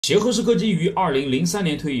协和式科技于2003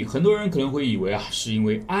年退役，很多人可能会以为是因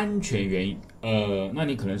为安全原因，那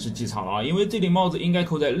你可能是记差了因为这顶帽子应该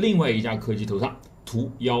扣在另外一家科技头上，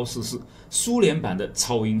图144，苏联版的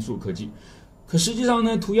超音速科技。可实际上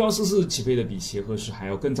呢，图144起飞的比协和式还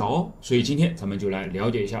要更早所以今天咱们就来了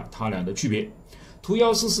解一下它俩的区别。图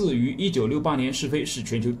144于1968年试飞，是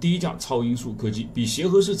全球第一架超音速客机，比协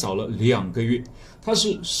和式早了2个月。它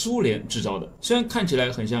是苏联制造的，虽然看起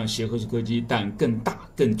来很像协和式客机，但更大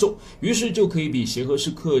更重，于是就可以比协和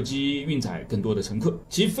式客机运载更多的乘客。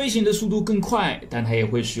其飞行的速度更快，但它也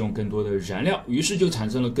会使用更多的燃料，于是就产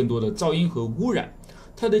生了更多的噪音和污染。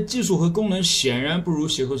它的技术和功能显然不如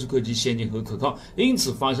协和式客机先进和可靠，因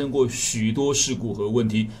此发生过许多事故和问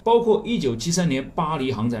题，包括1973年巴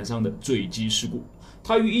黎航展上的坠机事故。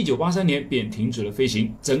它于1983年便停止了飞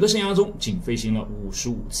行，整个生涯中仅飞行了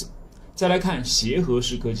55次。再来看协和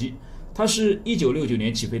式客机，它是1969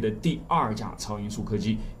年起飞的第2架超音速客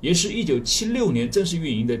机，也是1976年正式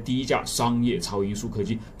运营的第1架商业超音速客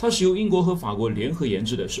机。它是由英国和法国联合研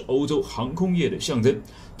制的，是欧洲航空业的象征。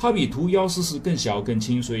它比图144更小更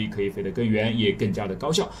轻，所以可以飞得更远，也更加的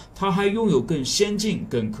高效。它还拥有更先进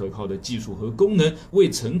更可靠的技术和功能，为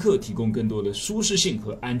乘客提供更多的舒适性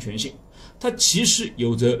和安全性。它其实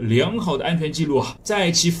有着良好的安全记录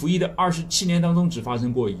在其服役的27年当中只发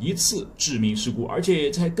生过1次致命事故，而且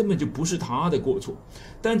这根本就不是他的过错。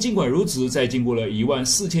但尽管如此，在经过了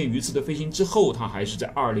14000余次的飞行之后，他还是在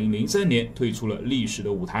2003年退出了历史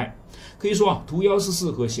的舞台。可以说图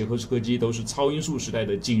144和协和式客机都是超音速时代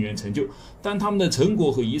的惊人成就，但他们的成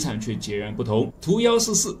果和遗产却截然不同。图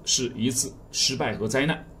144是一次失败和灾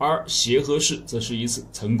难，而协和式则是一次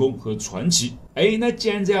成功和传奇。那既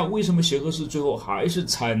然这样，为什么协和式最后还是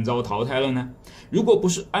惨遭淘汰了呢？如果不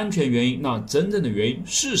是安全原因，那真正的原因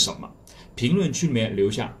是什么？评论区里面留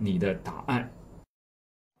下你的答案。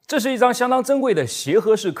这是一张相当珍贵的协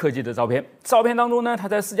和式客机的照片。照片当中呢，它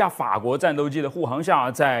在4架法国战斗机的护航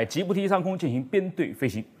下，在吉布提上空进行编队飞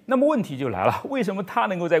行。那么问题就来了，为什么它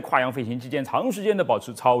能够在跨洋飞行期间长时间的保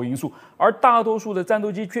持超音速，而大多数的战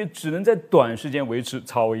斗机却只能在短时间维持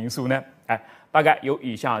超音速呢？大概有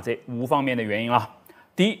以下这5方面的原因了。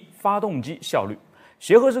第一，发动机效率。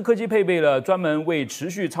协和式客机配备了专门为持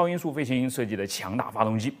续超音速飞行设计的强大发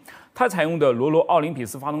动机，它采用的罗罗奥林匹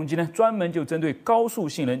斯发动机呢，专门就针对高速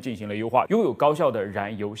性能进行了优化，拥有高效的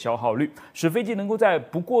燃油消耗率，使飞机能够在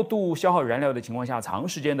不过度消耗燃料的情况下，长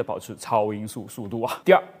时间的保持超音速速度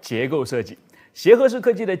第二，结构设计。协和式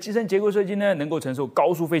客机的机身结构设计呢，能够承受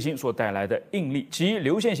高速飞行所带来的应力，其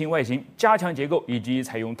流线型外形、加强结构以及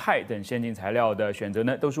采用钛等先进材料的选择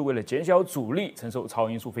呢，都是为了减小阻力，承受超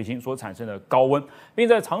音速飞行所产生的高温，并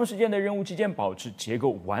在长时间的任务期间保持结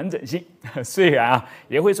构完整性。虽然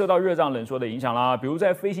也会受到热胀冷缩的影响啦，比如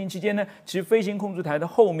在飞行期间呢，其飞行控制台的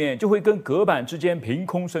后面就会跟隔板之间凭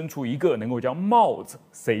空生出一个能够将帽子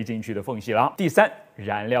塞进去的缝隙啦。第三，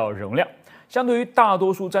燃料容量。相对于大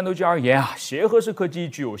多数战斗机而言协和式客机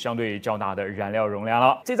具有相对较大的燃料容量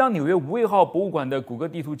了。这张纽约无畏号博物馆的谷歌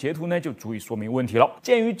地图截图呢，就足以说明问题了。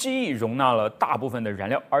鉴于机翼容纳了大部分的燃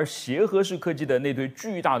料，而协和式客机的那堆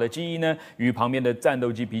巨大的机翼呢，与旁边的战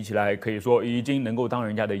斗机比起来，可以说已经能够当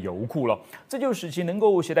人家的油库了。这就使其能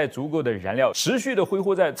够携带足够的燃料，持续的挥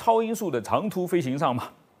霍在超音速的长途飞行上嘛。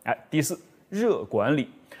第四，热管理。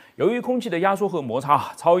由于空气的压缩和摩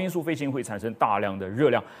擦，超音速飞行会产生大量的热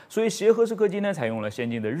量，所以协和式客机呢，采用了先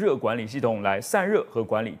进的热管理系统来散热和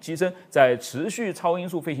管理机身在持续超音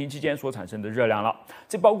速飞行期间所产生的热量了。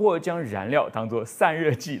这包括将燃料当作散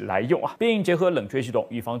热剂来用并结合冷却系统，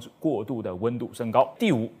以防止过度的温度升高。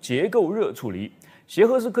第五，结构热处理。协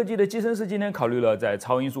和式客机的机身设计呢，考虑了在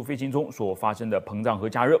超音速飞行中所发生的膨胀和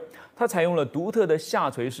加热。它采用了独特的下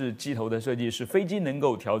垂式机头的设计，使飞机能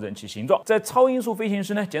够调整其形状，在超音速飞行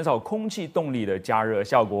时呢，减少空气动力的加热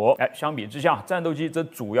效果。相比之下，战斗机则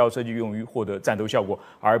主要设计用于获得战斗效果，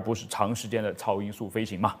而不是长时间的超音速飞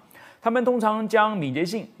行嘛。他们通常将敏捷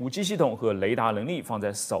性、武器系统和雷达能力放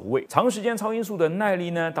在首位，长时间超音速的耐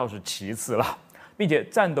力呢，倒是其次了。并且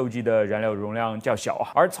战斗机的燃料容量较小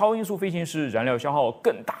而超音速飞行时燃料消耗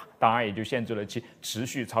更大，当然也就限制了其持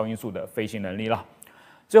续超音速的飞行能力了。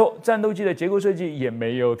最后，战斗机的结构设计也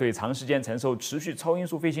没有对长时间承受持续超音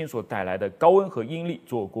速飞行所带来的高温和应力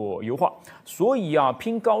做过优化，所以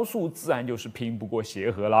拼高速自然就是拼不过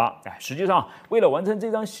协和啦。实际上，为了完成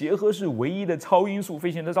这张协和式唯一的超音速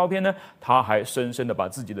飞行的照片呢，他还深深的把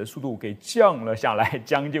自己的速度给降了下来，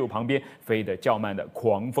将就旁边飞得较慢的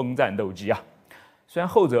狂风战斗机虽然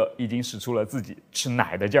后者已经使出了自己吃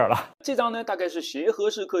奶的劲儿了。这张呢，大概是协和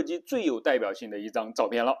式客机最有代表性的一张照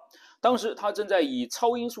片了。当时它正在以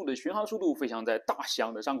超音速的巡航速度飞翔在大西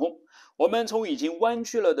洋的上空。我们从已经弯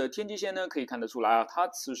曲了的天际线呢，可以看得出来啊，它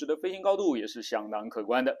此时的飞行高度也是相当可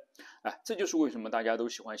观的。这就是为什么大家都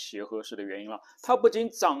喜欢协和式的原因了。它不仅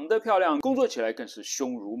长得漂亮，工作起来更是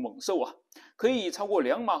凶如猛兽啊！可以以超过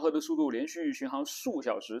2马赫的速度连续巡航数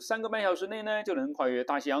小时，3个半小时内呢就能跨越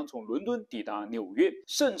大西洋，从伦敦抵达纽约，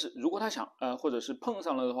甚至如果他想或者是碰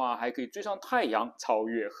上了的话，还可以追上太阳，超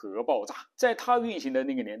越核爆炸。在它运行的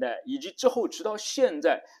那个年代以及之后直到现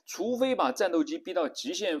在，除非把战斗机逼到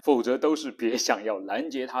极限，否则都是别想要拦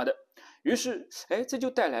截它的。于是这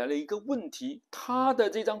就带来了一个问题，他的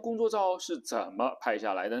这张工作照是怎么拍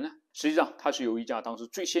下来的呢？实际上它是由一架当时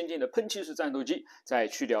最先进的喷气式战斗机，在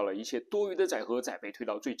去掉了一切多余的载荷，在被推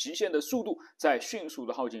到最极限的速度，在迅速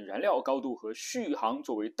的耗尽燃料高度和续航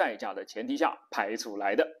作为代价的前提下拍出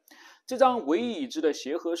来的。这张唯一已知的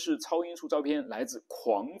协和式超音速照片来自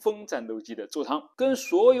狂风战斗机的座舱，跟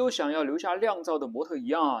所有想要留下亮照的模特一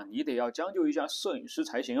样，你得要将就一下摄影师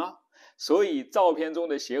才行啊。所以照片中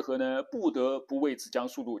的协和呢，不得不为此将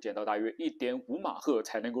速度减到大约 1.5马赫，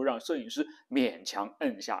才能够让摄影师勉强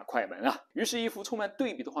摁下快门啊。于是一幅充满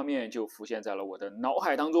对比的画面就浮现在了我的脑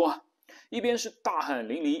海当中啊。一边是大汗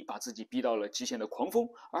淋漓，把自己逼到了极限的狂风，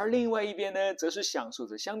而另外一边呢，则是享受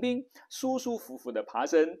着香槟，舒舒服服的爬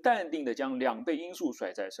升，淡定的将2倍音速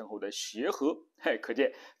甩在身后的协和。可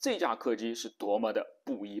见这架客机是多么的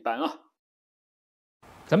不一般啊！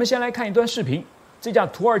咱们先来看一段视频。这架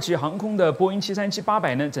土耳其航空的波音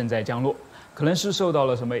737-800呢正在降落，可能是受到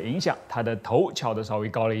了什么影响，它的头翘得稍微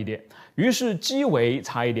高了一点，于是机尾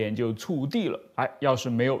差一点就触地了。要是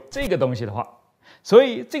没有这个东西的话，所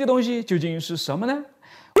以这个东西究竟是什么呢？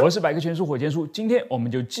我是百科全书火箭叔，今天我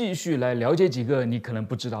们就继续来了解几个你可能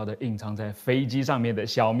不知道的隐藏在飞机上面的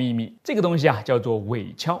小秘密。这个东西叫做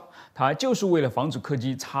尾橇，它就是为了防止客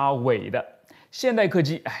机插尾的。现代客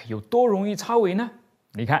机有多容易插尾呢？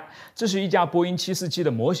你看，这是一架波音747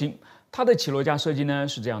的模型，它的起落架设计呢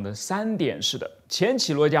是这样的3点式的，前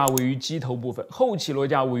起落架位于机头部分，后起落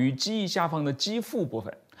架位于机翼下方的机腹部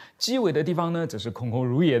分，机尾的地方呢则是空空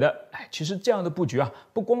如也的。其实这样的布局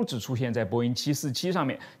不光只出现在波音747上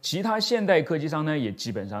面，其他现代客机上呢也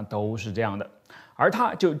基本上都是这样的，而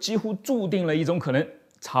它就几乎注定了一种可能。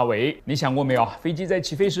插尾，你想过没有？飞机在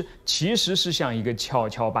起飞时其实是像一个跷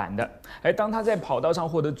跷板的，当它在跑道上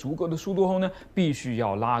获得足够的速度后呢，必须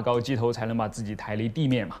要拉高机头才能把自己抬离地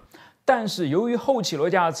面嘛。但是由于后起落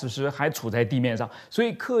架此时还处在地面上，所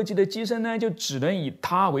以客机的机身呢就只能以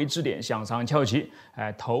它为支点向上翘起。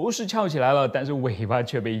头是翘起来了，但是尾巴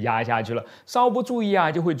却被压下去了，稍不注意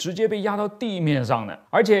就会直接被压到地面上呢。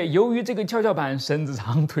而且由于这个跷跷板身子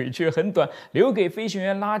长腿却很短，留给飞行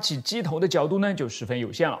员拉起机头的角度呢就十分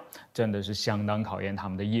有限了，真的是相当考验他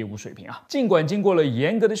们的业务水平啊。尽管经过了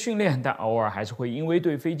严格的训练，但偶尔还是会因为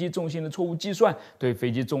对飞机重心的错误计算、对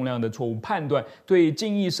飞机重量的错误判断、对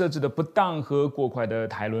襟翼设置的不当和过快的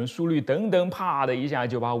抬轮速率等等，啪的一下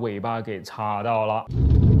就把尾巴给插到了。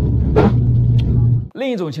另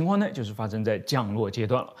一种情况呢，就是发生在降落阶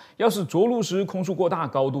段了。要是着陆时空速过大、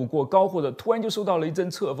高度过高，或者突然就受到了一阵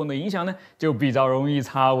侧风的影响呢，就比较容易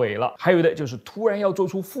插尾了。还有的就是突然要做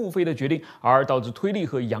出复飞的决定，而导致推力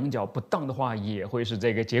和仰角不当的话，也会是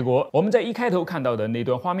这个结果。我们在一开头看到的那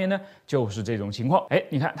段画面呢，就是这种情况。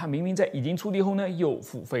你看它明明在已经触地后呢，又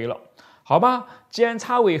复飞了。好吧，既然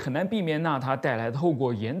插尾很难避免，那它带来的后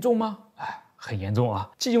果严重吗？很严重啊！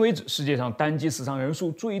迄今为止，世界上单机死伤人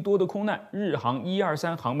数最多的空难，日航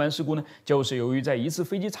123航班事故呢，就是由于在一次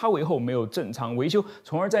飞机插尾后没有正常维修，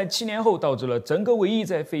从而在7年后导致了整个尾翼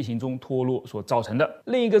在飞行中脱落所造成的。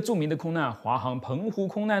另一个著名的空难，华航澎湖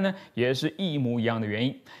空难呢，也是一模一样的原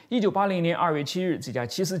因。1980年2月7日，这架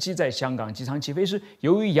747在香港机场起飞时，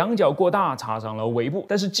由于仰角过大，插上了尾部，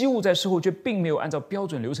但是机务在事后却并没有按照标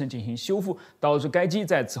准流程进行修复，导致该机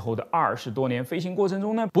在此后的20多年飞行过程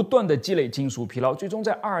中呢，不断的积累金属疲劳，最终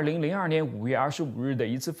在2002年5月25日的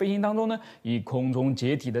一次飞行当中呢，以空中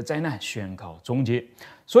解体的灾难宣告终结。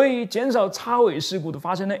所以减少插尾事故的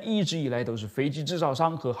发生呢，一直以来都是飞机制造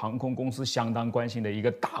商和航空公司相当关心的一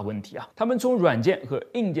个大问题啊。他们从软件和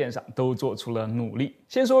硬件上都做出了努力。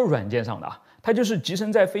先说软件上的它就是集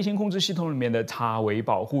成在飞行控制系统里面的插尾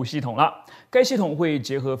保护系统了。该系统会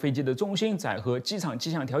结合飞机的重心、载荷、机场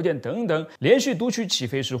气象条件等等，连续读取起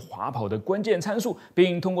飞时滑跑的关键参数，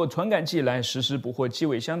并通过传感器来实时捕获机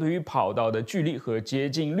尾相对于跑道的距离和接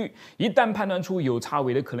近率。一旦判断出有插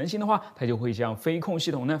尾的可能性的话，它就会向飞控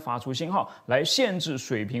系统呢发出信号，来限制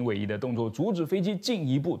水平尾翼的动作，阻止飞机进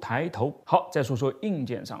一步抬头。好，再说说硬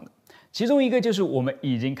件上的。其中一个就是我们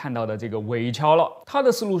已经看到的这个尾橇了。它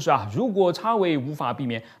的思路是如果插尾无法避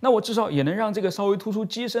免，那我至少也能让这个稍微突出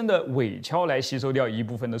机身的尾橇来吸收掉一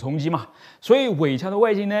部分的冲击嘛。所以尾橇的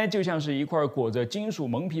外形呢，就像是一块裹着金属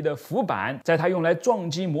蒙皮的浮板，在它用来撞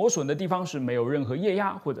击磨损的地方是没有任何液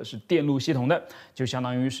压或者是电路系统的，就相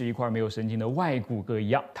当于是一块没有神经的外骨骼一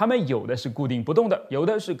样。它们有的是固定不动的，有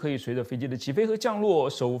的是可以随着飞机的起飞和降落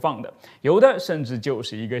收放的，有的甚至就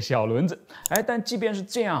是一个小轮子。但即便是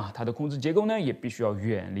这样，它的控制结构呢也必须要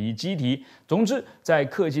远离机体。总之，在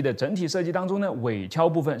客机的整体设计当中呢，尾橇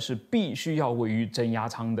部分是必须要位于增压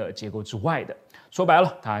舱的结构之外的。说白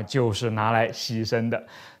了，它就是拿来牺牲的。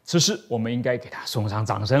此时我们应该给它送上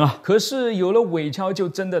掌声啊！可是有了尾橇，就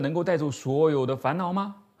真的能够带走所有的烦恼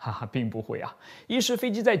吗？并不会啊。一是飞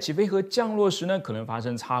机在起飞和降落时呢，可能发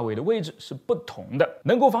生插尾的位置是不同的。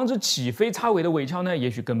能够防止起飞插尾的尾橇呢，也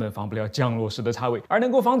许根本防不了降落时的插尾；而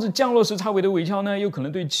能够防止降落时插尾的尾橇呢，有可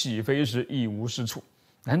能对起飞时一无是处。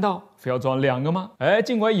难道非要装2个吗？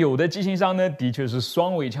尽管有的机型上呢，的确是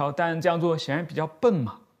双尾橇，但这样做显然比较笨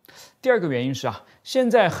嘛。第二个原因是现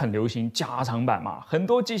在很流行加长版嘛，很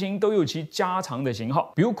多机型都有其加长的型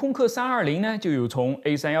号，比如空客320呢就有从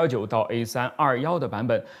A319 到 A321的版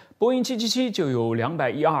本，波音777就有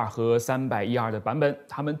212和312的版本。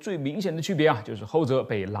它们最明显的区别就是后者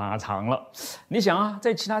被拉长了。你想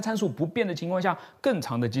在其他参数不变的情况下，更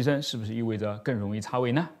长的机身是不是意味着更容易插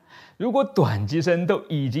尾呢？如果短机身都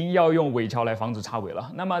已经要用尾橇来防止插尾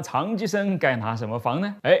了，那么长机身该拿什么防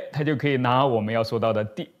呢？它就可以拿我们要说到的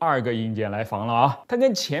第2个硬件来防了它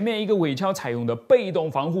跟前面一个尾橇采用的被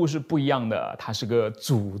动防护是不一样的，它是个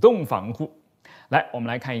主动防护。来，我们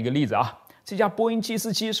来看一个例子这架波音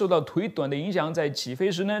747受到腿短的影响，在起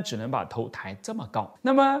飞时呢，只能把头抬这么高。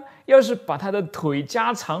那么，要是把它的腿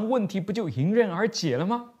加长，问题不就迎刃而解了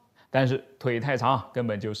吗？但是腿太长，根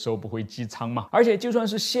本就收不回机舱嘛。而且就算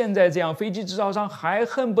是现在这样，飞机制造商还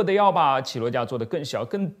恨不得要把起落架做得更小、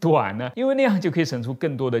更短呢，因为那样就可以省出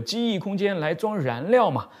更多的机翼空间来装燃料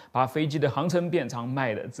嘛，把飞机的航程变长，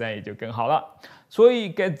卖的自然也就更好了。所以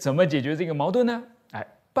该怎么解决这个矛盾呢？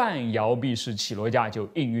半摇臂式起落架就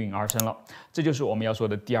应运而生了，这就是我们要说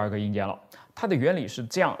的第2个硬件了。它的原理是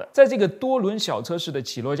这样的，在这个多轮小车式的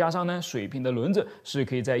起落架上呢，水平的轮子是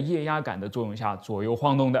可以在液压杆的作用下左右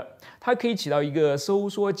晃动的，它可以起到一个收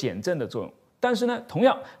缩减震的作用。但是呢，同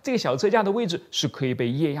样这个小车架的位置是可以被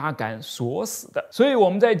液压杆锁死的，所以我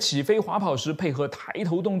们在起飞滑跑时配合抬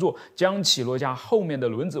头动作，将起落架后面的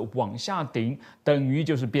轮子往下顶，等于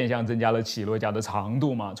就是变相增加了起落架的长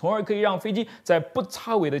度嘛，从而可以让飞机在不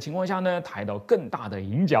插尾的情况下呢，抬到更大的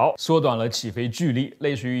迎角，缩短了起飞距离，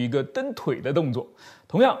类似于一个蹬腿的动作。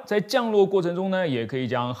同样，在降落过程中呢，也可以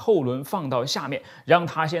将后轮放到下面，让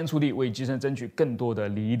它先触地，为机身争取更多的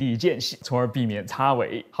离地间隙，从而避免插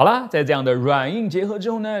尾。好啦，在这样的软硬结合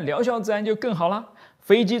之后呢，疗效自然就更好啦。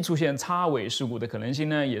飞机出现插尾事故的可能性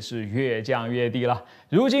呢，也是越降越低了。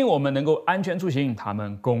如今我们能够安全出行，它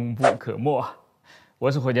们功不可没。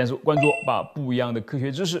我是火箭叔，关注我，把不一样的科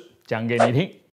学知识讲给你听。